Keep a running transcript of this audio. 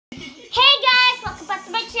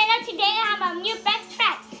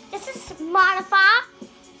modifier.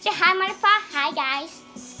 Say hi, modifier. Hi, guys.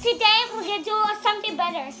 Today we're gonna do something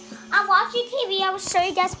better. I'm watching TV. I will show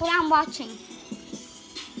you guys what I'm watching.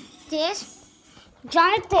 This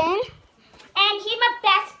Jonathan, and he's my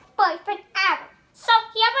best boyfriend ever. So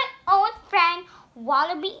he has my own friend,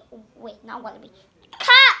 Wallaby. Wait, not Wallaby.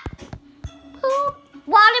 Cat.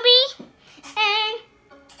 Wallaby, and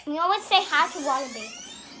we always say hi to Wallaby.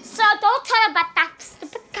 So don't tell about that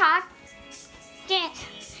stupid cat. Yes.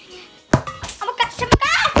 Oh my gosh, oh my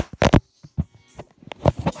gosh!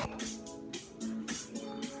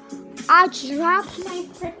 I dropped my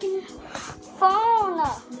freaking phone.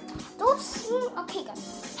 Don't see me. Okay, guys.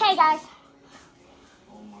 Hey, guys.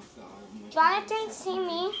 Oh my God. Jonathan, see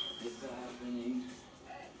me. What's happening?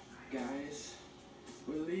 Guys,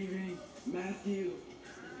 we're leaving. Matthew.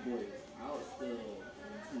 Boy, out still.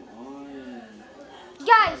 Come on.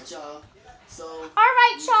 Guys. Y'all. So.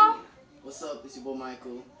 Alright, y'all. What's up? It's your boy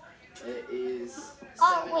Michael. It is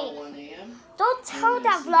 7:01 a.m. Don't tell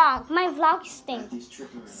that vlog. My vlog stinks.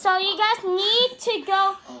 So you guys need to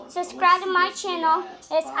go subscribe to my channel.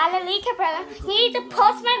 It's Alali Cabrera. You need to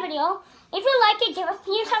post my video. If you like it, give a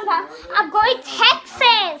few thumbs up. I'm going to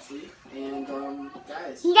Texas. And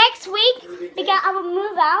guys. Next week, because I will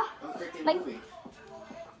move out.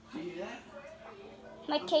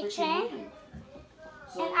 My kitchen.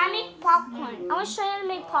 And I make popcorn. I will show you how to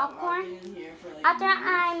make popcorn after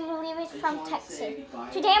I'm leaving from Texas.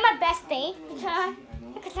 Today is my best day because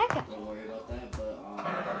look at that.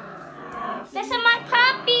 This is my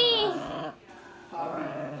puppy.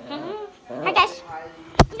 Hi guys.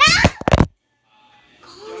 No!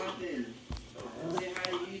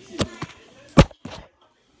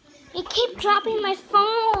 You keep dropping my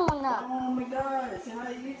phone. Oh my God! Say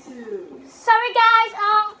hi to YouTube. Sorry guys.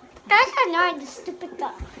 Guys, I know this stupid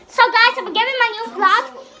dog. So guys, I'm giving my new vlog.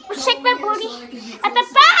 We'll shake my booty at the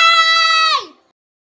back.